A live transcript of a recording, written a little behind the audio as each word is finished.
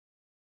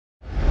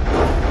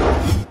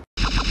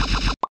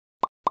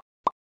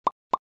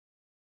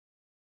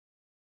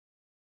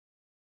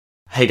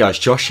Hey guys,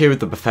 Josh here with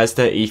the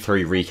Bethesda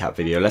E3 recap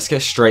video. Let's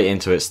get straight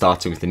into it,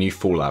 starting with the new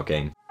Fallout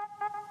game.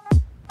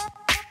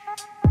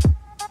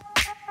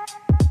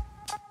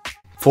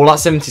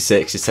 Fallout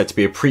 76 is said to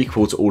be a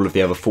prequel to all of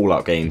the other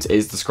Fallout games. It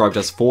is described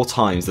as 4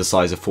 times the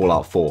size of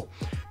Fallout 4.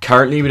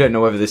 Currently we don't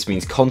know whether this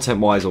means content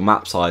wise or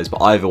map size,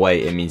 but either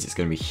way it means it's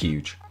going to be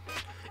huge.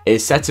 It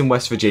is set in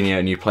West Virginia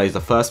and you play as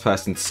the first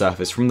person to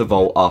surface from the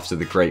vault after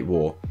the Great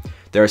War.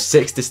 There are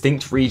 6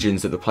 distinct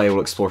regions that the player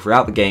will explore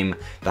throughout the game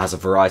that has a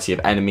variety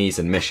of enemies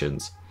and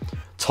missions.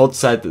 Todd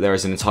said that there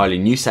is an entirely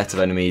new set of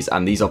enemies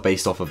and these are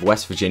based off of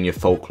West Virginia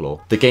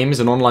folklore. The game is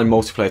an online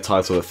multiplayer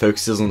title that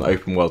focuses on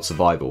open world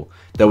survival.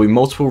 There will be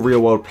multiple real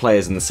world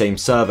players in the same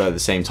server at the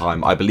same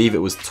time. I believe it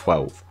was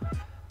 12.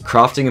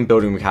 Crafting and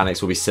building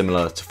mechanics will be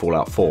similar to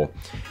Fallout 4.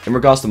 In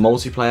regards to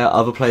multiplayer,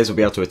 other players will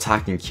be able to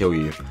attack and kill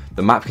you.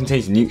 The map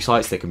contains nuke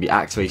sites that can be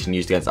activated and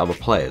used against other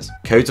players.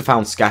 Codes are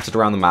found scattered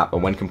around the map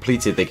and when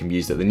completed they can be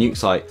used at the nuke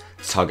site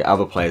to target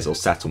other players or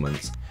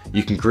settlements.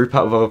 You can group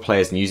up with other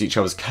players and use each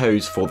other's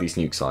codes for these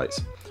nuke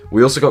sites.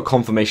 We also got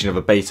confirmation of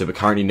a beta but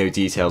currently no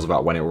details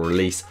about when it will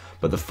release,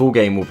 but the full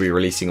game will be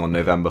releasing on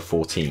November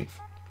 14th.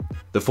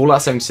 The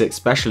Fallout 76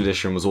 Special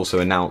Edition was also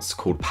announced,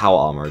 called Power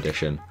Armor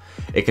Edition.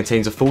 It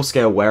contains a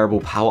full-scale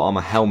wearable power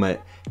armor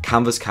helmet,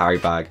 canvas carry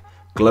bag,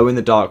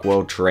 glow-in-the-dark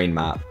world terrain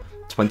map,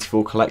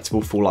 24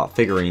 collectible Fallout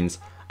figurines,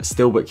 a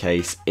steelbook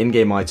case,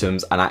 in-game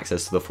items, and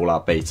access to the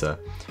Fallout beta.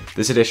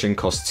 This edition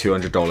costs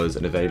 $200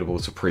 and available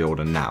to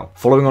pre-order now.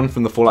 Following on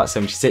from the Fallout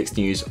 76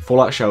 news,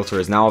 Fallout Shelter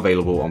is now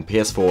available on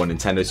PS4 and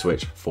Nintendo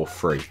Switch for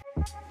free.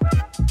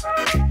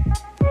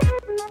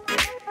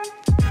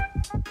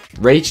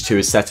 Rage 2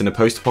 is set in a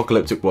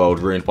post-apocalyptic world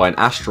ruined by an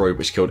asteroid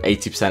which killed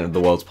 80% of the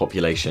world's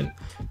population.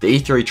 The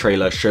E3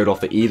 trailer showed off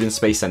the Eden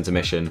Space Center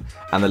mission,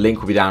 and the link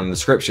will be down in the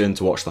description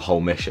to watch the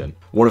whole mission.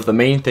 One of the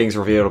main things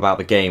revealed about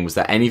the game was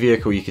that any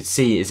vehicle you could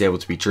see is able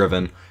to be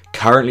driven.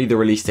 Currently the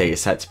release date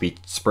is set to be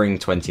spring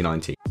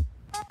 2019.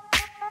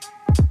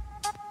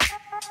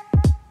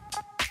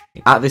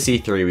 At this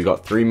E3 we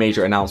got 3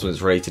 major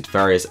announcements related to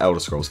various Elder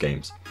Scrolls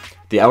games.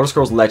 The Elder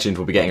Scrolls Legend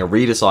will be getting a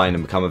redesign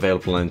and become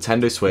available on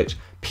Nintendo Switch,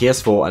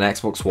 PS4 and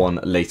Xbox One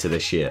later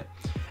this year.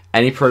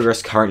 Any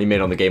progress currently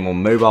made on the game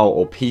on mobile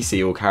or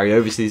PC will carry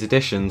over to these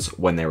editions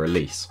when they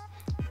release.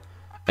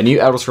 A new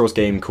Elder Scrolls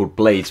game called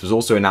Blades was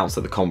also announced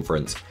at the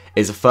conference.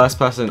 It is a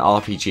first-person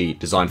RPG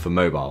designed for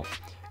mobile.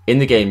 In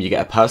the game you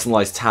get a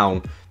personalised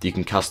town that you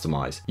can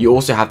customise. You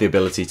also have the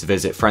ability to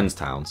visit friends'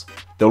 towns.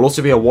 There will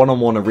also be a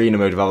one-on-one arena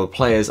mode with other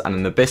players and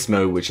an Abyss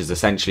mode which is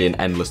essentially an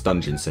endless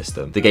dungeon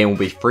system. The game will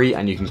be free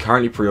and you can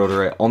currently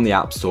pre-order it on the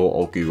App Store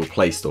or Google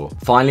Play Store.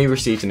 Finally, we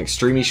received an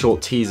extremely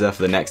short teaser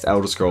for the next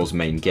Elder Scrolls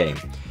main game.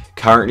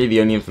 Currently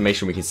the only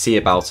information we can see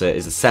about it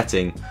is a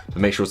setting, but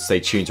make sure to stay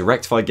tuned to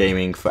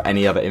RectifyGaming for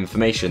any other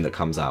information that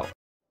comes out.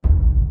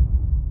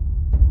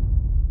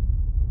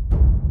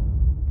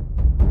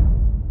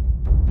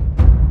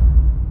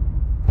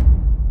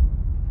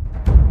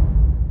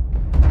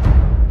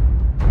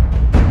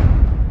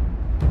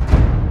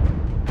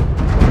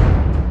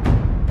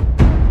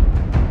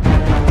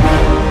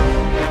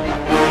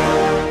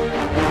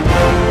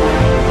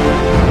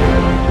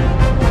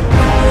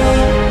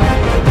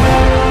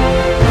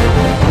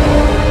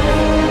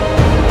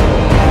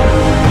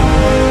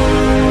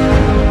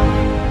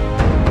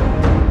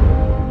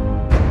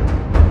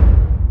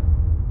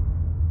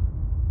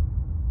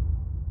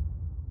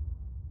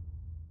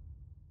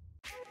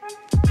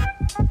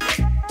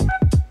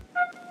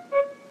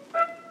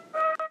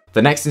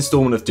 The next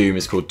installment of Doom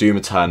is called Doom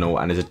Eternal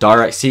and is a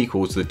direct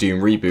sequel to the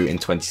Doom reboot in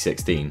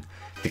 2016.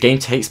 The game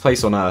takes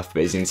place on Earth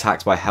but is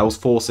attacked by Hell's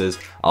forces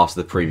after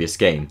the previous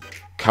game.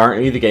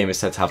 Currently the game is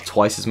said to have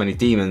twice as many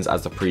demons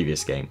as the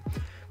previous game.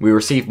 We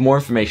received more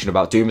information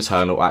about Doom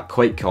Eternal at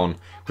QuakeCon,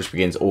 which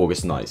begins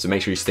August 9th, so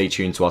make sure you stay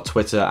tuned to our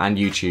Twitter and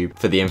YouTube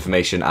for the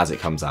information as it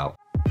comes out.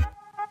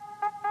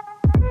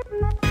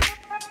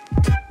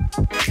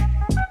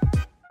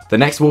 The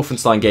next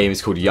Wolfenstein game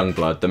is called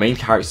Youngblood. The main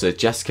characters are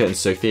Jessica and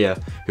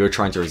Sophia, who are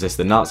trying to resist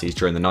the Nazis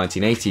during the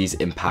 1980s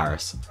in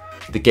Paris.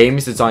 The game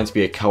is designed to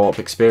be a co-op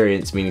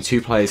experience, meaning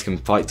 2 players can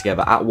fight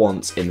together at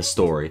once in the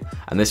story,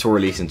 and this will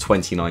release in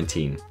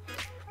 2019.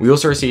 We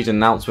also received an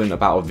announcement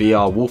about a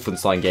VR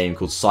Wolfenstein game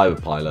called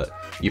Cyberpilot.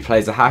 You play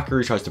as a hacker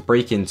who tries to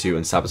break into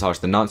and sabotage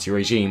the Nazi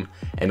regime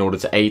in order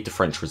to aid the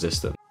French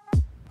resistance.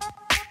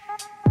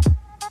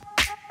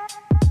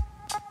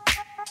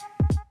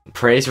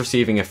 Prey is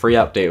receiving a free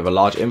update with a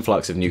large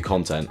influx of new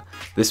content.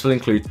 This will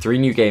include 3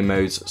 new game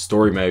modes,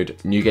 Story Mode,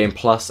 New Game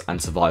Plus,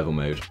 and Survival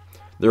Mode.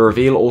 The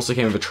reveal also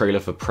came with a trailer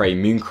for Prey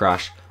Moon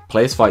Crash.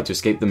 Players fight to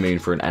escape the moon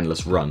for an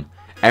endless run.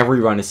 Every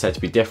run is said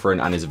to be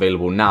different and is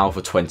available now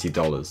for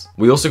 $20.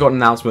 We also got an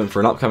announcement for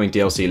an upcoming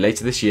DLC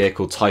later this year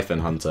called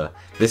Typhon Hunter.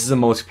 This is a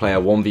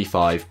multiplayer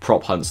 1v5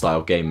 prop hunt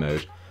style game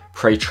mode.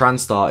 Prey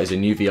Transtar is a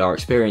new VR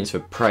experience for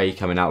Prey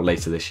coming out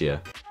later this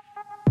year.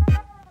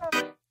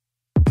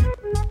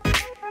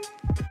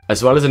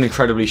 As well as an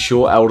incredibly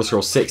short Elder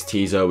Scrolls 6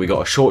 teaser, we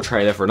got a short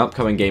trailer for an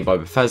upcoming game by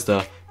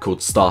Bethesda called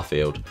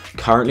Starfield.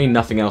 Currently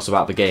nothing else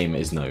about the game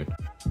is known.